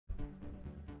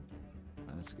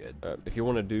That's good. If you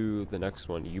want to do the next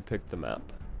one, you pick the map.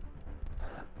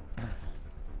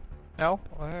 No,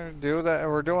 we're doing that.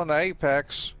 We're doing the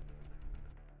apex.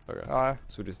 Okay.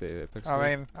 So just the apex.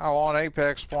 I mean, I want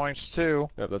apex points too.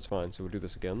 Yep, that's fine. So we'll do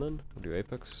this again then. We'll do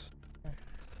apex.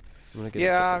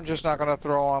 Yeah, I'm just not gonna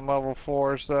throw on level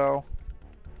 4s though.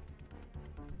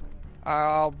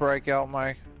 I'll break out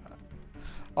my.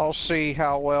 I'll see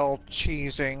how well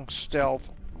cheesing stealth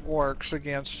works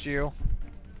against you.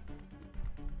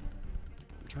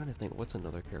 I'm trying to think. What's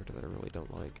another character that I really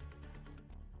don't like?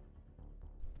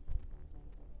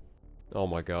 Oh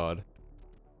my god.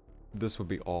 This would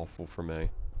be awful for me.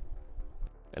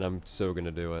 And I'm so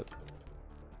gonna do it.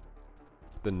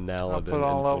 The Naladin I'll put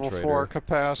on level 4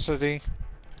 capacity.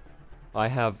 I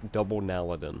have double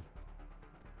Naladin.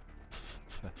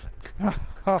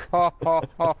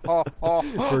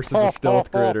 Versus a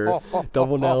stealth critter.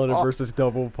 Double Naladin versus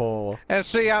double Paul. And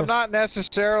see, I'm not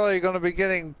necessarily going to be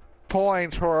getting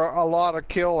points for a lot of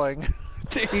killing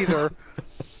either.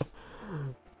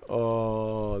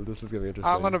 Oh, this is gonna be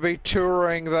interesting. I'm going to be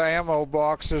touring the ammo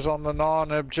boxes on the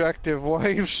non-objective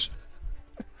waves.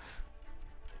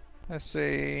 Let's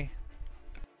see.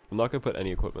 I'm not gonna put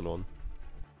any equipment on.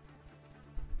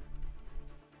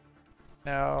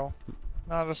 No,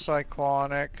 not a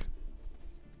cyclonic.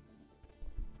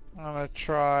 I'm gonna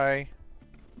try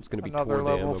It's gonna be another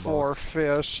level 4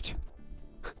 fist.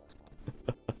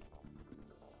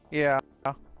 Yeah,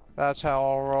 that's how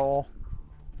I'll roll.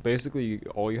 Basically,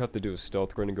 all you have to do is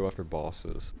stealth grin and go after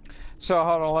bosses. So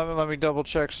hold on, let me double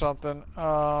check something.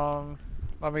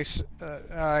 Let me.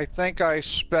 I think I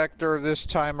spec'd this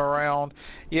time around.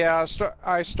 Yeah,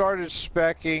 I started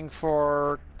speccing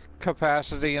for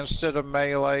capacity instead of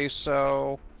melee,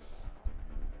 so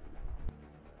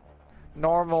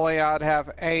normally I'd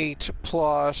have 8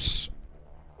 plus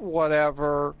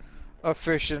whatever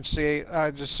efficiency I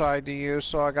decide to use.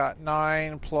 So I got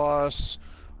 9 plus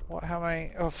what? How many?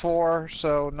 4.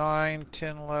 So 9,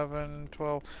 10, 11,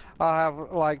 12. I'll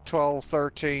have like 12,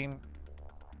 13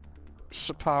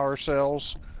 power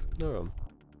cells. No.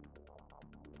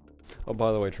 Oh,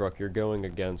 by the way, Truck, you're going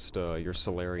against your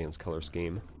Solarian's color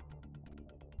scheme.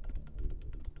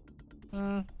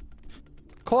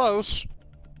 Close.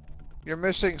 You're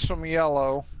missing some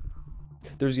yellow.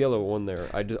 There's yellow on there.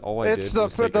 All I did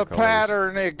was take the the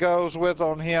pattern it goes with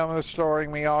on him is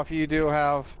throwing me off. You do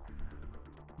have.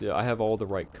 Yeah, I have all the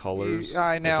right colors.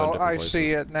 I know. I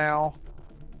see it now.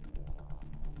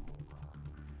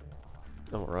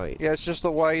 Alright. Yeah, it's just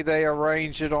the way they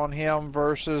arrange it on him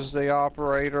versus the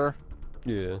operator.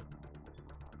 Yeah.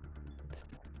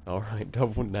 Alright,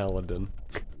 double Naladin.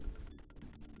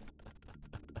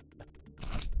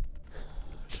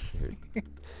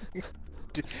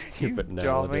 Stupid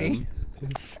Naladin.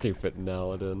 Stupid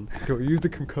Naladin. Do I use the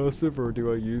concussive or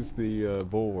do I use the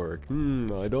bulwark?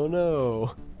 I don't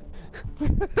know.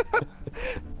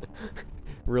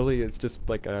 Really, it's just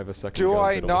like I have a second. Do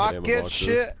I not get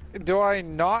shit? Do I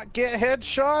not get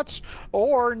headshots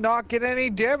or not get any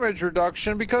damage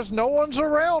reduction because no one's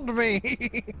around me?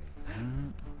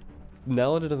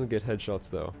 Naladin doesn't get headshots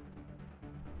though.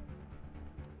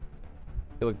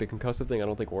 Yeah, like the concussive thing, I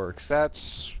don't think works.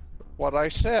 That's what I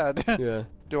said. Yeah.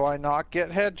 Do I not get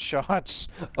headshots?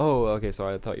 Oh, okay. So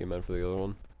I thought you meant for the other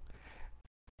one.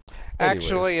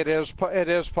 Actually, it is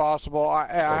possible. I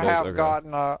have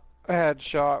gotten a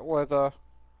headshot with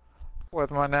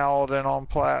my Naladin on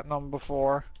platinum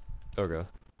before. Okay.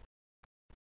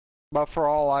 But for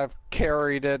all I've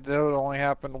carried it, it only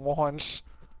happened once,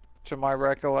 to my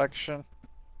recollection.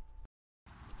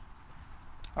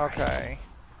 Okay.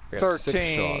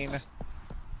 13. Let's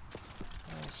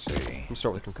see. We'll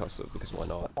start with concussive because why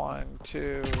not? 1,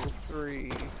 2,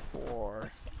 3, 4.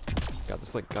 God,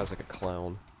 this guy's like a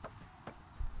clown.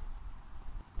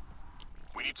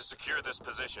 We need to secure this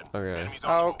position. Okay.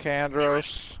 Oh,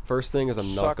 Kandros. First thing is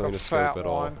I'm not going to scope at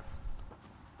all.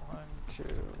 1, 2.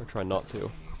 Or try not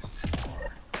to.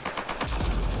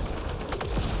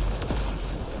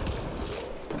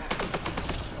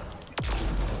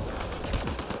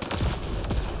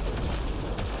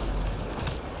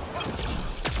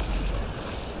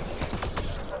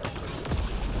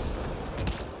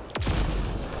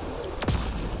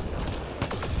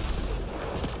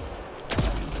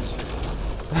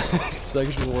 It's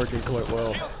actually working quite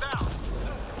well.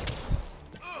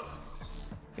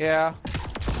 Yeah.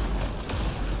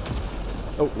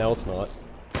 Oh, now it's not.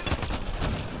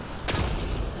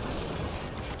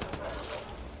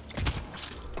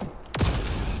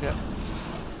 Yep.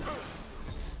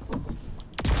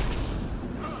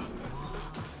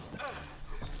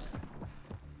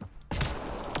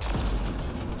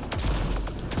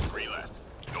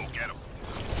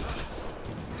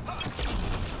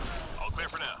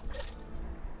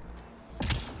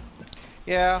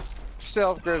 Yeah,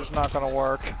 stealth grid is not gonna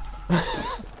work. You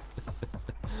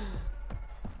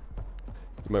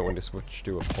might want to switch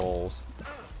to a pulse.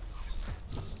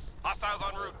 Hostiles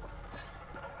en route.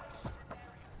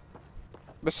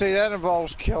 But see, that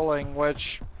involves killing,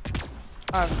 which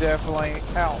I'm definitely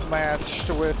outmatched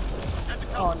with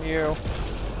on you.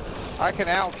 I can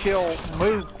outkill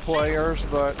Moog players,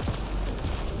 but...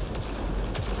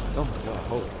 Oh my god,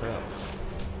 holy crap.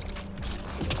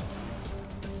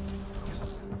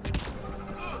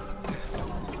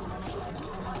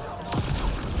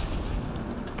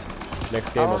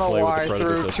 Next game I'll play with the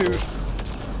Predator pistol.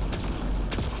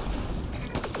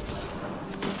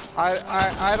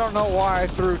 I don't know why I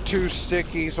threw 2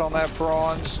 stickies on that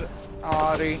bronze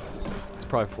Audi. It's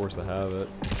probably forced to have it.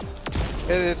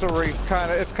 It's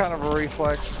kind of a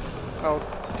reflex. Oh,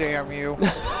 damn you.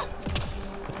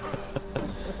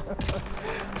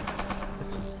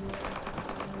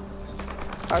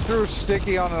 I threw a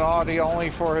sticky on an Audi only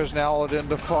for his Naladin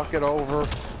to fuck it over.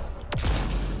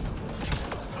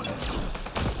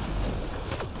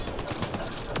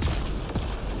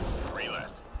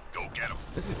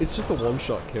 It's just a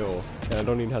one-shot kill, and I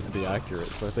don't even have to be accurate,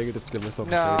 so I think I just give myself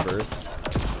a saber.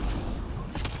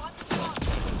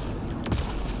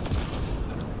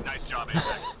 Nice job,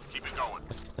 Apex. Keep it going.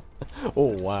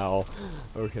 Oh wow.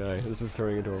 Okay, this is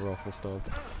turning into a ruffle stomp.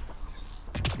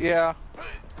 Yeah.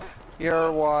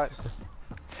 You're what?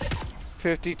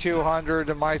 5,200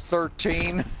 to my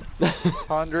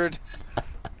 1,300.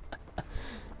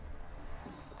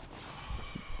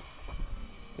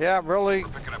 Yeah, I'm really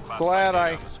glad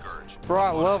I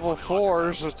brought level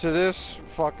 4s to this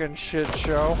fucking shit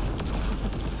show.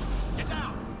 Get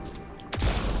down.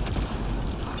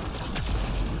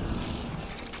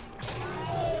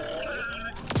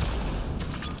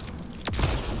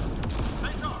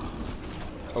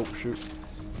 Oh shoot.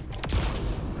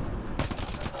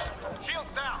 Shields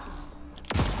down.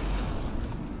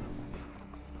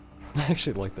 I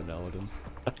actually like the Naladin.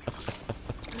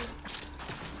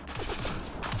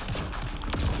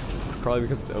 Probably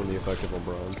because it's only effective on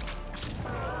bronze.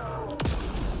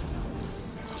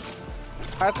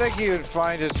 I think you'd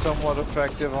find it somewhat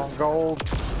effective on gold.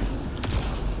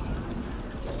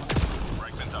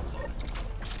 Fragment uploaded.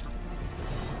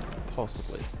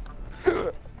 Possibly.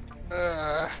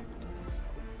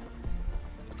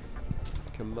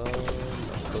 Come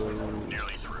on.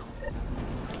 Nearly through.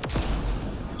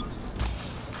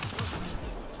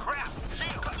 Crap!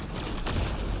 Shield!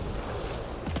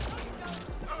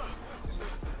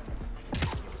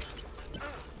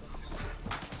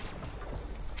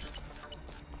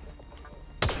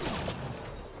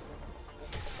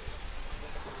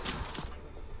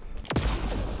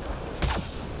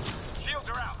 Shields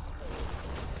are out.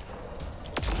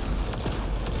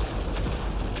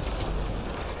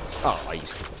 Oh, you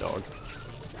stupid dog.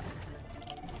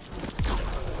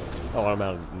 Oh, I'm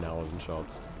out of Naladin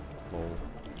shots. Lol.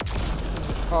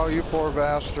 Oh, you poor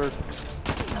bastard.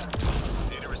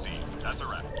 Data received. That's a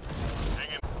wrap.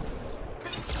 Hang in.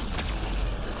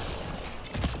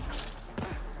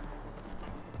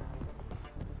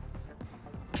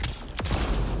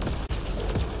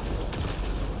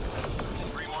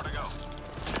 Three more to go.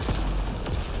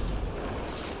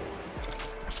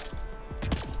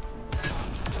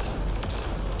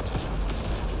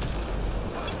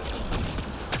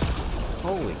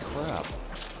 Holy crap.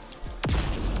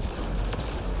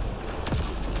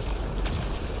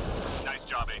 Nice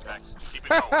job, Apex. Keep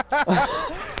it going.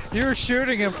 You were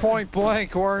shooting in point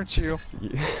blank, weren't you?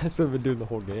 Yeah, that's what I've been doing the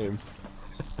whole game.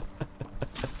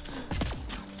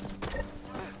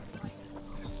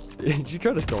 Did you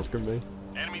try to stalk me?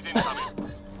 Enemies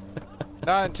incoming.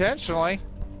 Not intentionally. I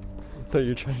thought you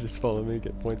were trying to just follow me and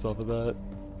get points off of that.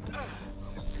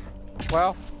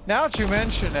 Well, now that you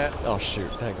mention it. Oh shoot,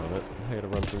 hang on it. I gotta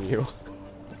run from you.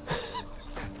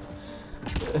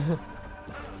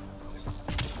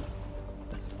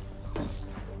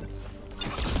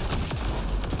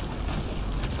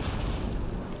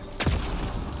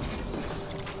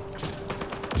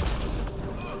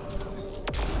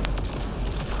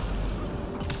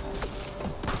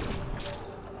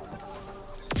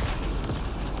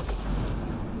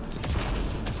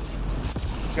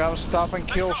 Gotta stop and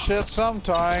kill shit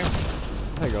sometime.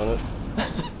 Hang on it.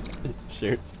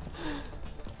 Shoot.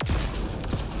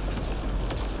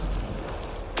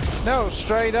 No,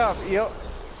 straight up.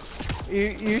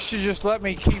 You should just let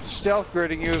me keep stealth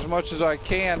gridding you as much as I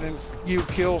can, and you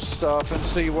kill stuff and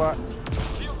see what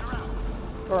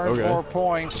earns Okay. more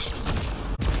points.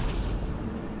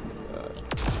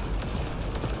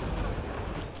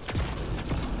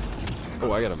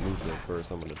 Oh, I gotta move there first.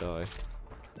 I'm gonna die.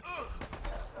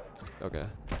 Okay.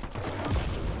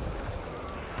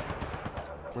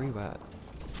 Where you at?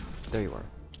 There you are.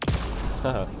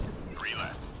 Haha. 3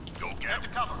 left. Go get to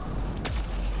cover.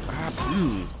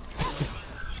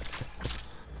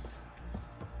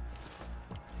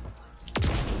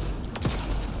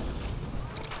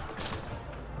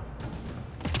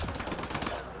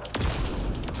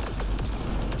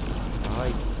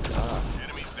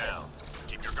 Enemies down.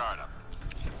 Keep your guard up.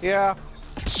 Yeah,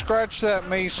 scratch that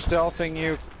me stealthing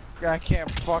you. I can't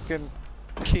fucking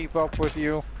keep up with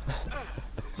you.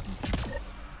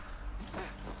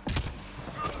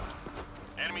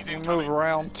 Enemies You incoming. move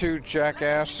around too,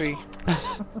 jackassy. This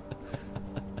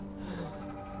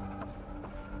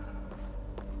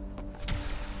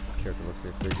character looks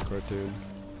like a freaking cartoon.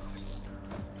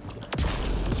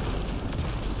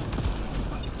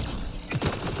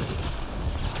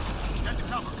 Get to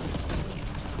cover.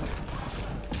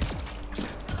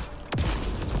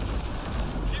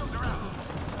 Shields are out.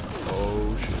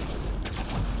 Oh shit.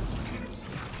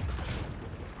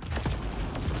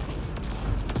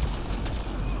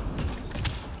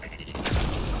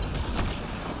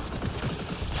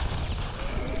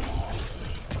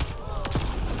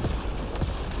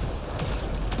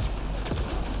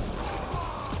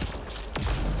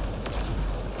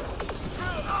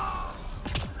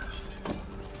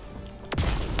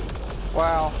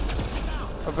 Wow.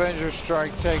 Avenger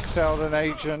Strike takes out an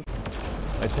agent.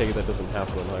 I take it that doesn't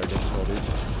happen on higher difficulties.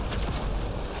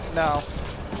 No,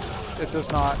 it does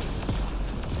not.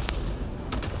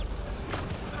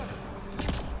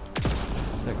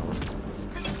 Take one.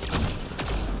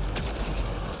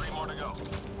 3 more to go.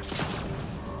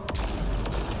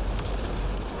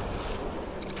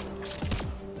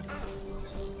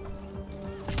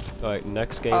 Alright,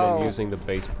 next game Oh. I'm using the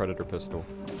base Predator pistol.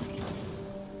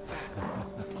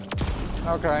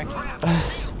 Okay.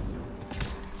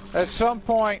 At some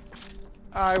point,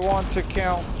 I want to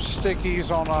count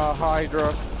stickies on a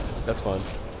Hydra. That's fine.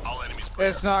 All enemies clear.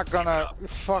 It's not gonna...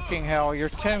 Fucking hell, you're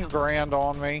 10 grand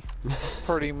on me.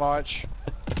 Pretty much.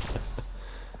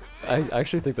 I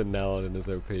actually think the Naladin is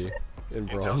OP in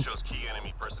Intel bronze. shows key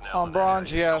enemy personnel On in that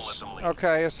bronze, area. Don't let yes. them leave.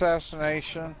 Okay,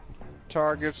 assassination.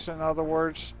 Targets, in other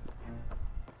words.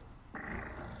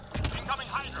 Incoming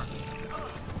Hydra.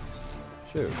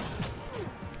 Shoot.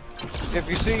 If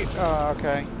you see...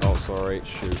 okay. Oh, sorry.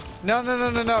 Shoot. No,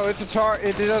 it's a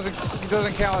it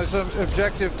doesn't count. It's an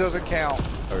objective doesn't count.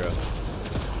 Okay.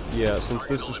 Yeah, since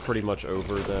this is pretty much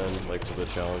over then, like for the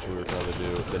challenge we were trying to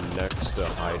do, the next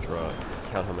Hydra,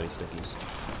 count how many stickies.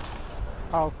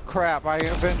 Oh crap, I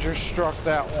Avenger struck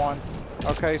that one.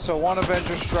 Okay, so one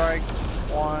Avenger strike.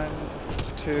 1,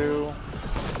 2,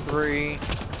 3,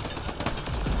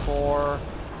 4,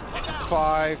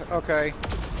 5. Okay.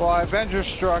 Well, I Avenger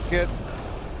struck it,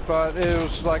 but it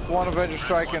was like one Avenger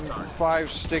strike and 5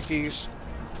 stickies.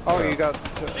 Oh, you got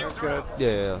good.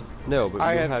 Yeah. No, but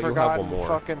I you'll had have forgotten one more.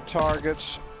 fucking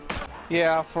targets.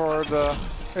 Yeah, for the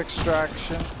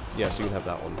extraction. Yeah, so you can have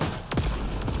that one.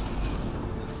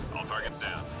 All targets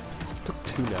down. Took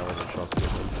 2 Naladin shots to get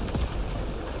one.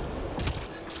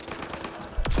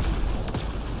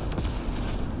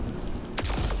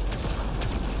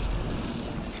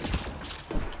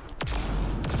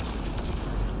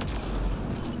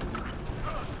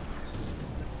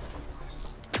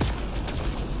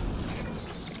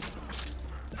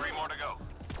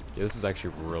 Yeah, this is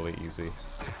actually really easy.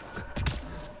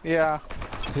 Yeah.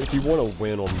 If you want to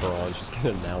win on bronze, just get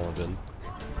a Naladin.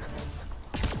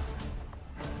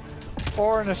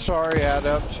 Or an Asari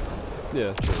adept.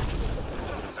 Yeah, sure.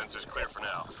 Sensors clear for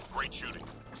now. Great shooting.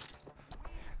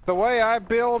 The way I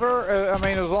build her, I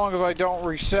mean, as long as I don't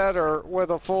reset her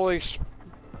with a fully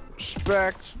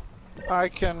spec, I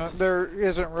can. There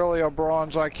isn't really a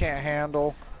bronze I can't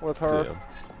handle with her. Yeah.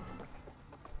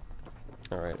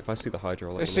 Alright, if I see the Hydra,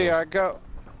 I'll You let you see, know. I go.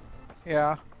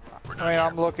 Yeah. I mean,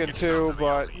 I'm looking too,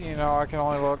 but you know, I can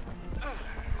only look.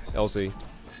 LZ.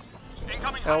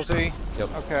 Incoming LZ. Yep.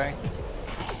 Okay.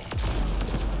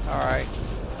 All right.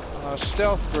 I'm gonna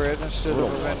stealth grid instead We'll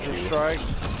of watch Avenger you. strike.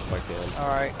 If I can. All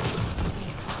right.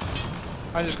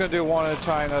 I'm just gonna do one at a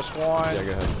time. That's one. Yeah,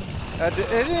 go ahead. It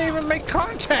didn't even make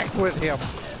contact with him.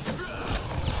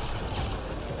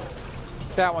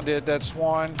 That one did. That's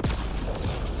 1,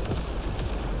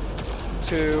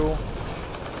 2,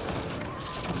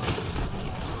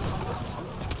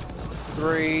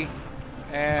 3,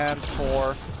 and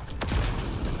 4.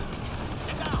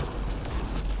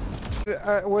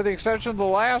 With the exception of the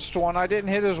last one, I didn't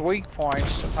hit his weak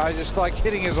points. I just like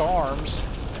hitting his arms.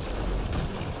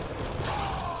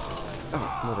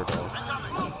 Oh, another dog.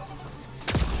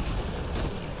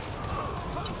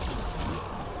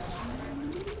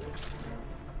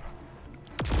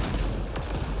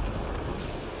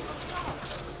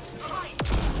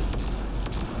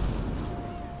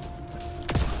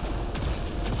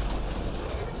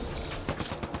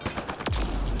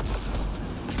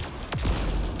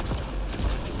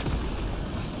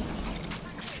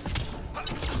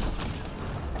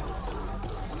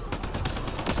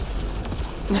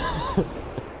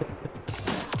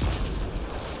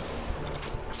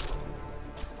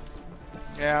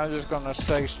 Yeah, I'm just gonna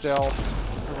stay stealth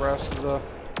the rest of the...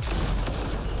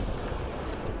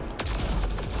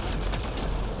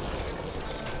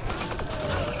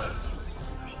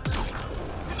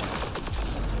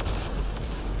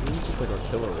 It's just like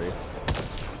artillery.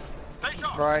 Stay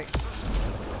sharp. Right.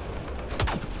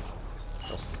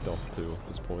 I'll stealth too at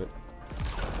this point.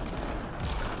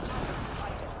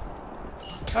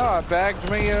 Oh, I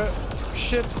bagged me a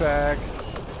shit bag.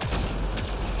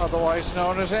 Otherwise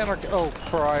known as anarchy. Oh,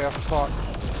 pariah, fuck.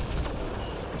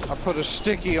 I put a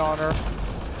sticky on her.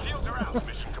 Shields are out.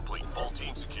 Mission complete. All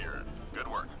teams secure. Good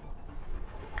work.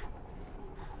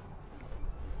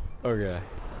 Okay.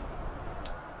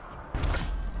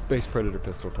 Base Predator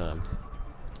pistol time.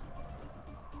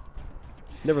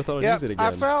 Never thought I'd use it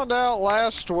again. I found out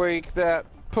last week that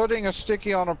putting a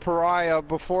sticky on a pariah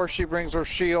before she brings her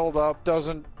shield up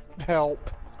doesn't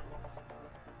help.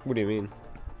 What do you mean?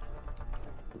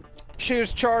 She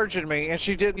was charging me and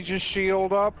she didn't just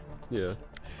shield up. Yeah.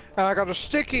 And I got a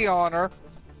sticky on her.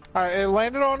 It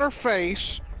landed on her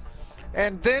face,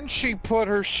 and then she put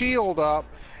her shield up,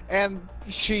 and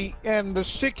the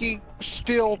sticky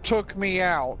still took me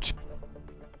out.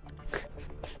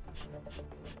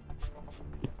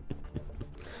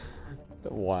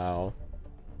 Wow.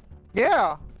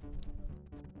 Yeah.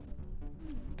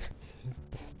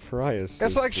 Pariah's so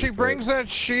It's like she stupid. brings that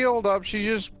shield up, she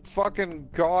just fucking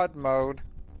God mode.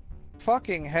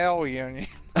 Fucking hell, Union.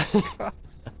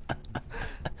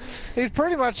 He's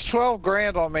pretty much 12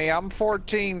 grand on me. I'm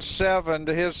 14.7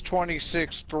 to his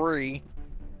 26.3.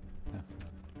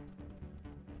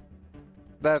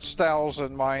 That's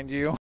 1,000, mind you.